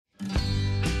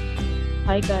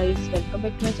Hi guys, welcome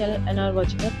back to my channel and are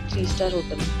watching a 3-star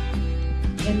hotel.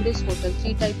 In this hotel,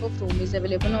 3 type of room is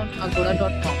available on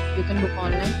agoda.com. You can book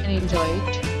online and enjoy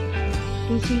it.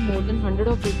 To see more than 100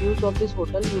 of reviews of this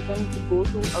hotel, you can go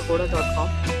to agoda.com.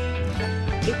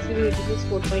 Its rating is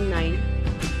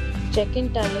 4.9.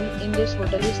 Check-in time in this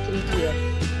hotel is 3 p.m.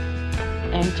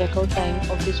 and check-out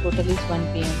time of this hotel is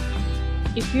 1 p.m.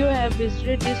 If you have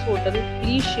visited this hotel,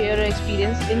 please share your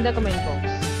experience in the comment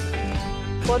box.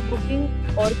 For booking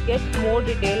or get more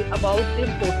detail about this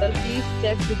hotel, please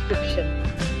check description.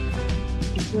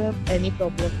 If you have any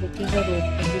problem booking a room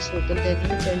in this hotel, then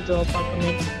you can drop a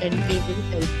comment and we will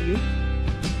help you.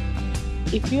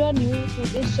 If you are new to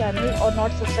this channel or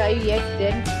not subscribed yet,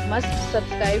 then must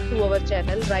subscribe to our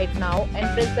channel right now and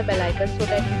press the bell icon so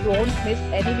that you don't miss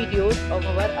any videos of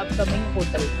our upcoming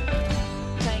hotel.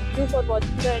 Thank you for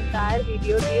watching the entire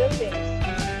video, dear friends.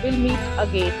 We'll meet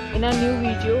again in a new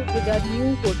video with a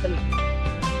new hotel.